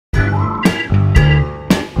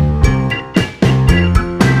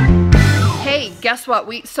guess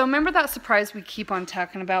what? So remember that surprise we keep on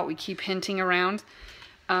talking about? We keep hinting around.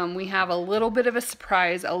 We have a little bit of a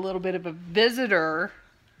surprise, a little bit of a visitor.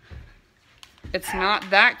 It's not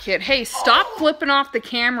that kid. Hey, stop flipping off the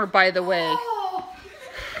camera, by the way.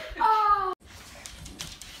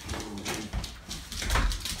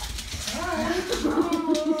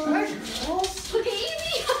 Look at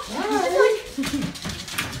Evie.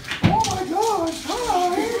 Oh my gosh,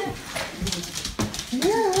 hi.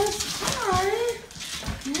 Yes, hi.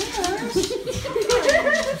 Yes.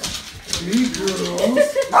 Hey girls.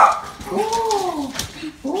 Oh,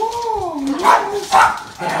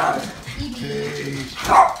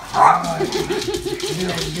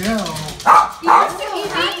 yes. Hey,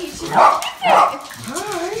 hi. Yeah.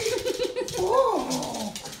 Hi.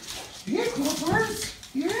 Oh, yeah, Clippers.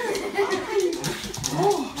 Yeah.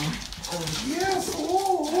 Oh, yes.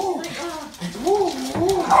 Oh,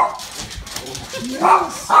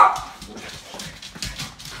 yes.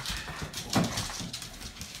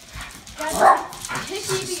 Dad, pick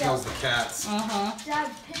Evie Smells up. the cats. Dad,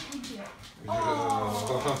 pick Evie up. Oh.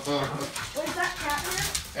 What is that, cat hair?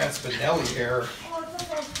 That's Benelli hair. Oh, it's not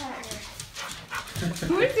those cat hair.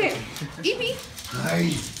 Who is it? Evie.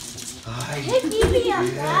 Hi. Hi. Pick Evie up,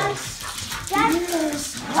 Dad. Dad,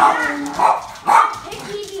 pick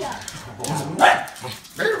Evie up.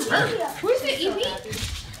 Who is it, Evie?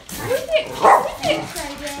 Who is it?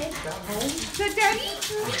 Is it Daddy?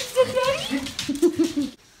 Is it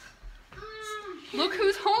Daddy? Look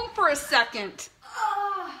who's home for a second.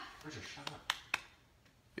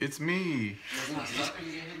 It's me.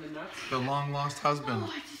 The long lost husband.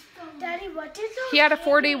 Daddy, what did He had a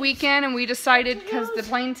 4-day weekend and we decided, because the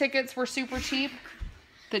plane tickets were super cheap,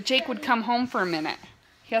 that Jake would come home for a minute.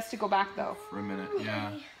 He has to go back though. For a minute,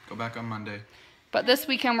 yeah. Go back on Monday. But this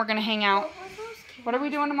weekend we're going to hang out. What are we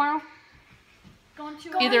doing tomorrow? Going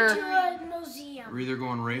to Either a museum. We're either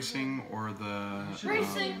going racing or the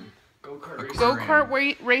Racing.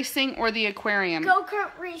 go-kart racing or the aquarium.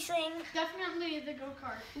 Go-kart racing. Definitely the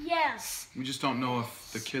go-kart. Yes. We just don't know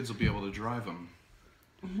if the kids will be able to drive them.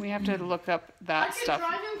 We have to look up that stuff.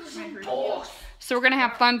 Oh. So we're going to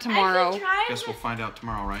have fun tomorrow. Guess we'll find out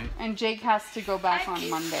tomorrow, right? And Jake has to go back on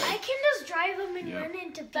Monday. I can just drive them and run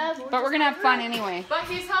into people. But we're going to have fun anyway. But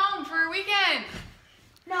he's home for a weekend.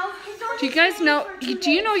 No, he's on Do you guys know,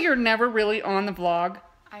 do you know you're never really on the vlog?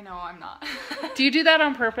 I know, I'm not. Do you do that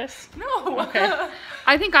on purpose? No. Okay.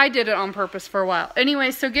 I think I did it on purpose for a while.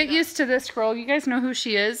 Anyway, so get used to this girl. You guys know who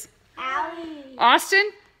she is? Allie. Austin?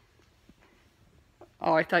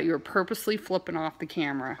 Oh, I thought you were purposely flipping off the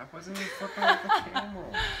camera. I wasn't even flipping off the camera.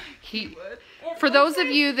 For those of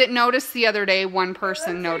you that noticed the other day, one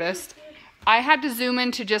person noticed, I had to zoom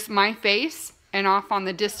into just my face, and off on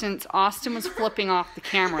the distance, Austin was flipping off the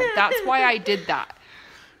camera. That's why I did that.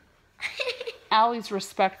 Allie's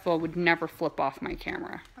respectful, would never flip off my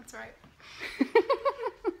camera. That's right.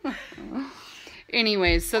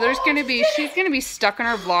 Anyways, so there's gonna be, she's gonna be stuck in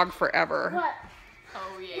her vlog forever. What?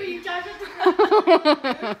 Oh,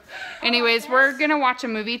 yeah. Anyways, we're gonna watch a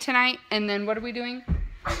movie tonight, and then what are we doing?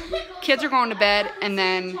 Kids are going to bed, and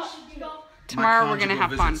then tomorrow we're gonna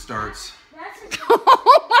have fun. Starts.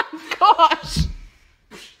 Oh my gosh!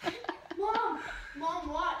 Mom,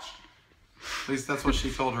 watch. At least that's what she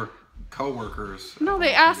told her co-workers. No,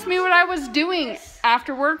 they asked me what I was doing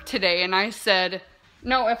after work today, and I said,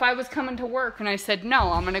 no, if I was coming to work, and I said,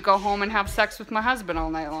 no, I'm gonna go home and have sex with my husband all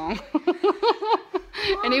night long.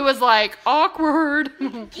 And he was like, awkward.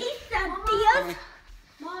 Mom.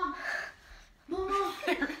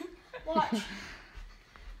 Watch.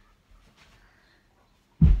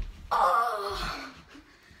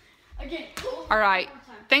 Again. All right.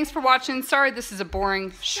 Thanks for watching. Sorry this is a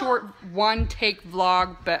boring, short, one-take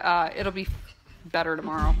vlog, but it'll be better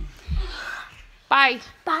tomorrow. Bye.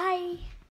 Bye.